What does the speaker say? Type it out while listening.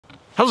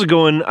How's it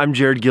going? I'm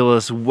Jared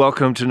Gillis.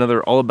 Welcome to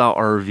another All About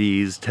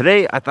RVs.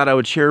 Today, I thought I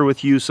would share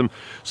with you some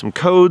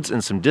codes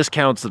and some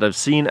discounts that I've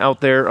seen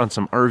out there on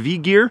some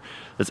RV gear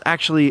that's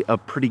actually a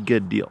pretty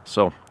good deal.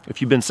 So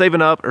if you've been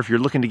saving up or if you're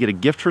looking to get a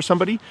gift for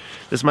somebody,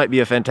 this might be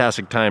a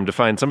fantastic time to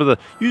find some of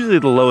usually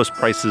the lowest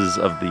prices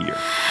of the year.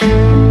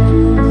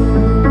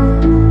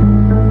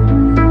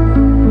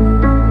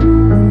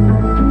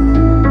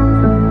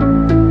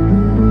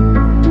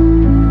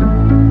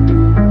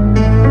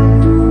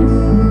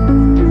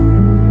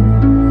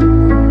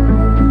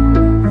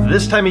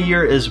 This time of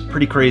year is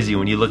pretty crazy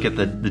when you look at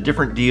the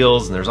different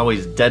deals, and there's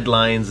always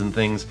deadlines and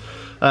things.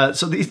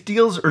 So these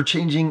deals are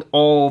changing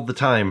all the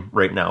time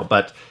right now,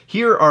 but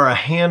here are a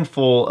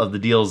handful of the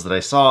deals that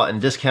I saw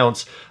and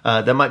discounts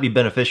that might be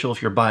beneficial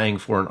if you're buying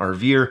for an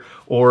RVer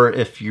or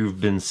if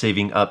you've been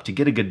saving up to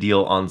get a good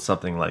deal on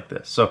something like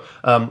this. So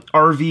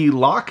RV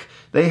Lock,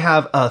 they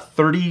have a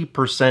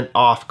 30%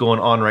 off going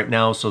on right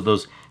now. So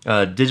those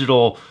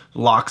digital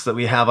locks that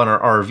we have on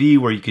our RV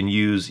where you can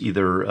use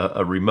either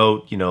a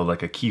remote, you know,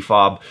 like a key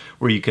fob,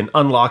 where you can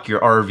unlock your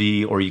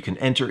RV or you can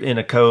enter in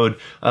a code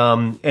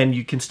and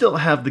you can still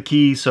have the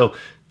key. So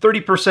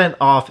 30%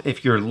 off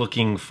if you're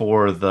looking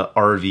for the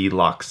RV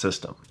lock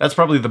system. That's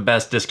probably the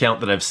best discount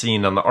that I've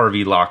seen on the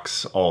RV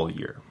locks all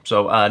year.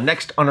 So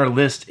next on our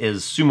list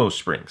is Sumo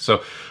Springs.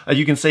 So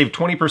you can save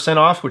 20%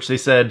 off, which they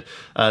said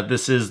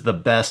this is the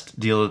best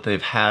deal that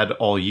they've had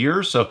all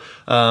year. So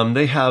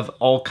they have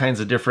all kinds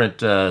of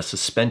different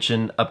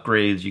suspension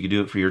upgrades. You can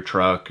do it for your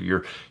truck,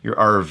 your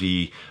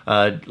RV,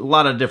 a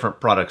lot of different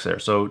products there.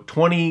 So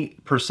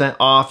 20%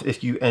 off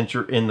if you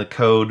enter in the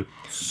code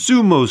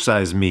Sumo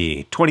Size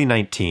Me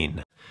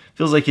 2019.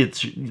 Feels like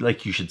it's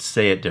like you should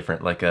say it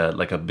different, like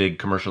a big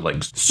commercial, like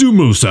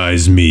Sumo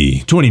Size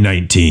Me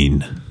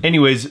 2019.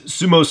 Anyways,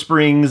 Sumo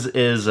Springs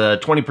is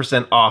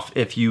 20% off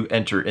if you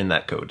enter in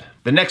that code.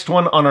 The next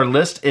one on our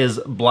list is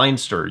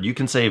Blindster. You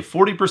can save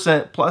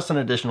 40% plus an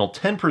additional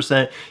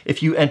 10%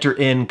 if you enter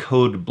in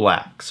code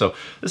BLACK. So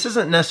this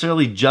isn't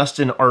necessarily just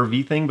an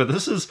RV thing, but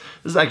this is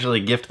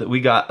actually a gift that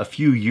we got a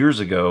few years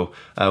ago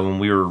when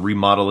we were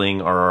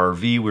remodeling our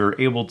RV. We were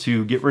able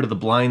to get rid of the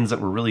blinds that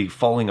were really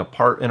falling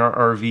apart in our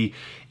RV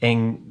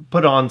and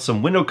put on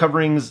some window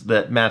coverings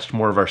that matched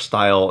more of our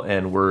style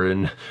and were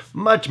in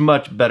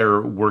much better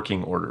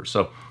working order.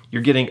 So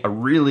you're getting a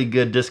really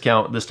good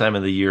discount this time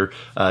of the year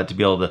to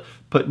be able to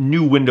put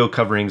new window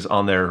coverings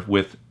on there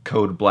with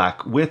code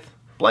BLACK with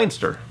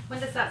Blindster. When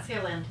does that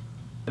sale end?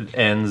 It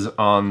ends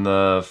on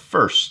the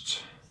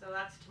 1st. So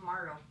that's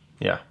tomorrow.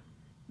 Yeah.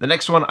 The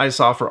next one I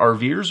saw for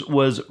RVers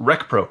was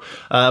RecPro.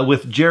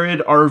 With Jared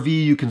RV,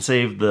 you can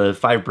save the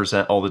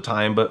 5% all the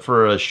time, but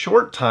for a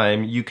short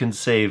time, you can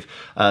save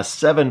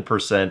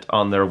 7%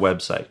 on their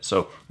website.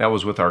 So that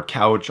was with our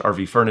couch,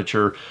 RV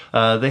furniture.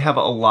 They have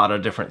a lot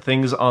of different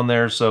things on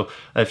there. So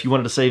if you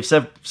wanted to save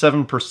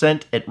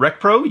 7% at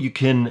RecPro, you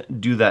can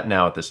do that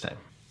now at this time.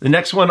 The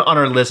next one on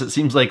our list, it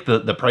seems like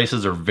the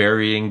prices are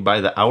varying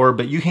by the hour,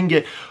 but you can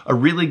get a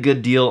really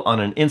good deal on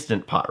an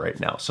Instant Pot right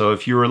now. So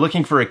if you were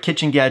looking for a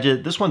kitchen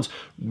gadget, this one's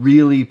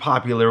really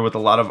popular with a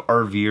lot of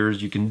RVers.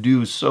 You can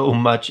do so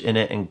much in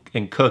it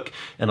and cook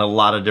in a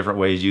lot of different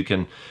ways. You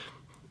can,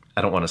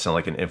 I don't want to sound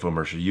like an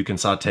infomercial, you can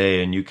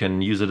saute and you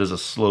can use it as a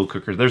slow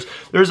cooker.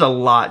 There's a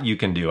lot you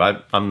can do.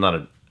 I'm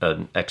not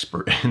an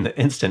expert in the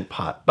Instant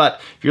Pot,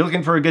 but if you're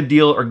looking for a good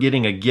deal or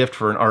getting a gift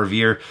for an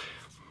RVer,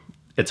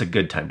 it's a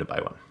good time to buy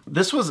one.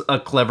 This was a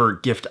clever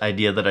gift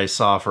idea that I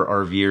saw for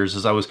RVers.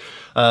 As I was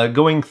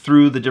going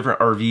through the different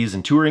RVs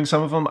and touring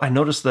some of them, I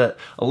noticed that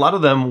a lot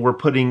of them were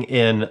putting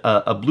in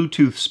a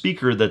Bluetooth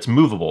speaker that's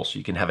movable. So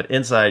you can have it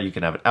inside, you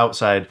can have it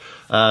outside.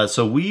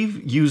 So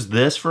we've used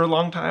this for a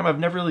long time. I've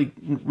never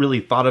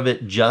really thought of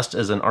it just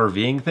as an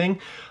RVing thing,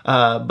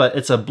 but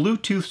it's a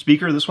Bluetooth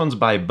speaker. This one's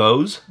by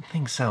Bose. The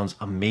thing sounds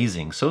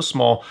amazing. So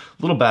small,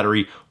 little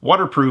battery,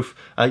 waterproof.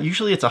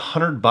 Usually it's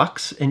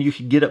 $100 and you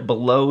can get it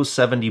below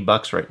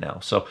 $70 right now.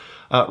 So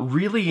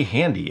really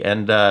handy,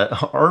 and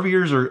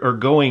RVers are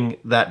going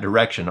that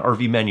direction,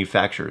 RV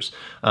manufacturers.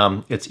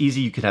 It's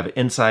easy, you can have it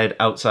inside,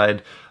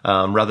 outside,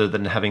 rather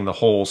than having the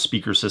whole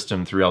speaker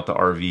system throughout the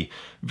RV.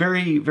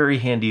 Very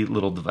handy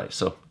little device.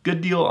 So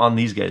good deal on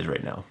these guys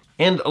right now.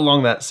 And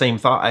along that same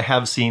thought, I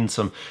have seen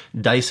some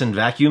Dyson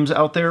vacuums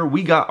out there.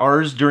 We got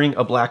ours during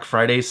a Black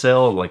Friday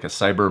sale, like a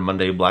Cyber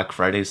Monday Black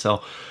Friday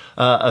sale,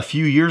 a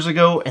few years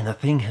ago, and the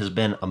thing has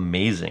been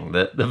amazing.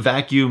 The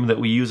vacuum that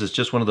we use is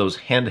just one of those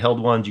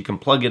handheld ones. You can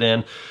plug it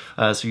in,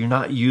 so you're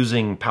not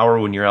using power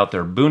when you're out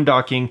there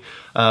boondocking,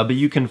 but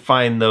you can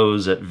find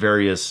those at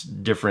various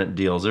different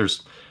deals.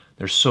 There's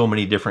so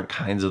many different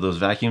kinds of those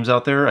vacuums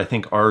out there. I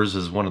think ours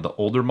is one of the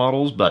older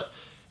models, but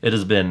it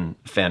has been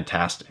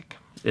fantastic.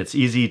 It's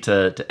easy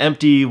to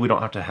empty. We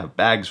don't have to have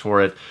bags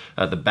for it.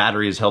 The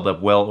battery has held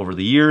up well over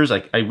the years.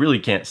 I really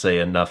can't say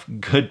enough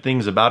good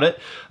things about it.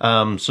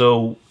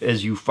 So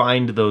as you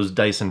find those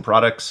Dyson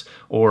products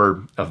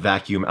or a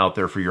vacuum out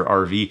there for your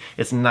RV,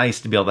 it's nice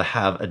to be able to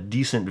have a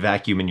decent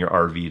vacuum in your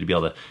RV to be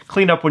able to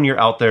clean up when you're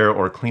out there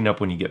or clean up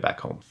when you get back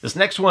home. This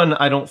next one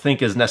I don't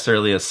think is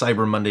necessarily a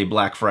Cyber Monday,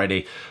 Black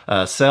Friday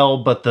sell,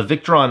 but the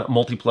Victron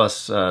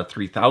MultiPlus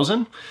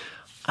 3000.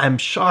 I'm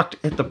shocked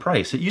at the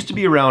price. It used to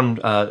be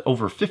around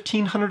over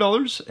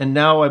 $1,500, and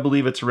now I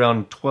believe it's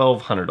around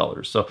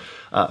 $1,200. So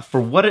for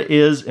what it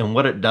is and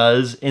what it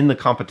does in the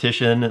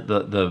competition,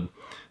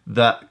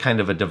 that kind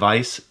of a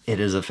device, it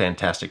is a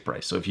fantastic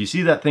price. So if you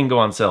see that thing go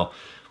on sale,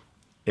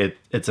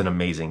 it's an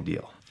amazing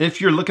deal. If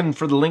you're looking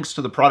for the links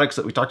to the products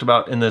that we talked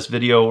about in this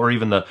video, or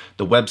even the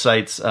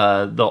websites,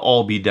 they'll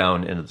all be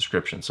down in the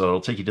description. So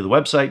it'll take you to the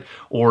website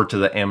or to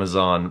the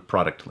Amazon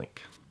product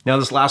link. Now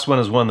this last one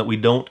is one that we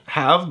don't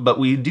have, but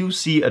we do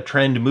see a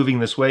trend moving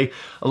this way.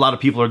 A lot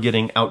of people are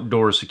getting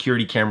outdoor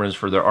security cameras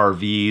for their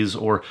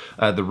RVs, or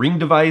the Ring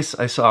device.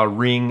 I saw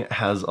Ring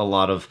has a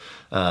lot of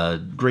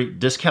great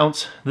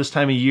discounts this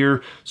time of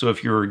year. So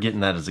if you're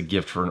getting that as a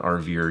gift for an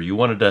RV, or you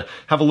wanted to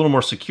have a little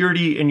more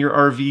security in your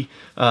RV,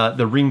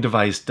 the Ring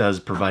device does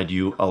provide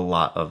you a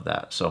lot of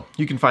that. So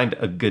you can find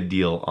a good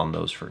deal on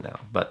those for now.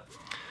 But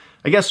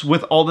I guess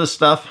with all this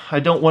stuff,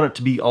 I don't want it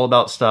to be all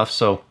about stuff.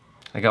 So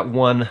I got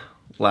one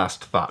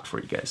last thought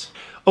for you guys.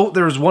 Oh,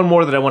 there's one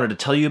more that I wanted to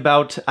tell you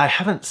about. I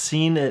haven't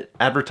seen it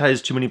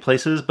advertised too many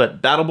places,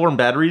 but Battleborn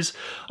Batteries,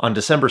 on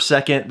December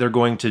 2nd, they're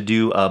going to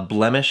do a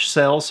blemish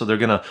sale. So they're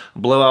gonna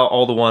blow out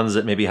all the ones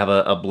that maybe have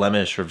a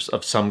blemish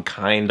of some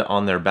kind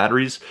on their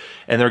batteries,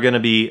 and they're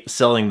gonna be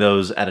selling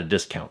those at a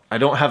discount. I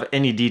don't have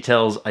any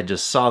details. I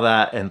just saw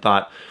that and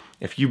thought,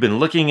 if you've been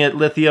looking at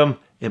lithium,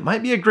 it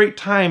might be a great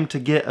time to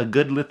get a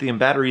good lithium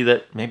battery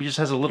that maybe just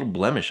has a little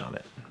blemish on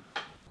it.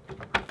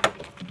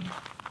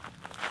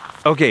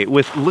 Okay,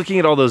 with looking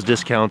at all those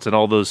discounts and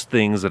all those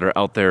things that are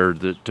out there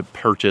to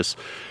purchase,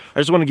 I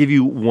just want to give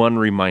you one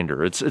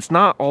reminder. It's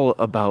not all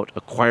about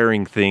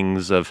acquiring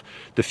things of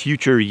the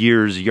future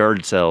year's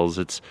yard sales.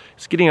 It's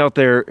getting out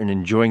there and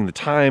enjoying the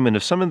time. And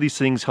if some of these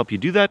things help you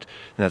do that,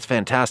 then that's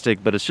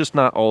fantastic, but it's just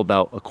not all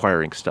about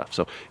acquiring stuff.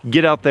 So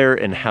get out there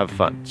and have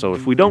fun. So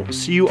if we don't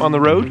see you on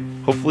the road,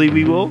 hopefully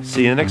we will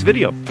see you in the next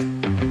video.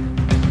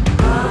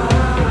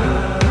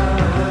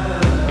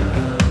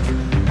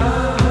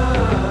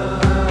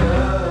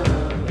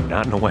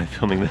 I don't know why I'm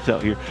filming this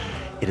out here.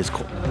 It is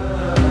cold.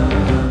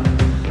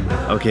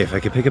 Okay, if I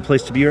could pick a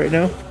place to be right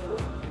now,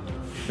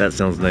 that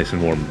sounds nice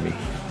and warm to me.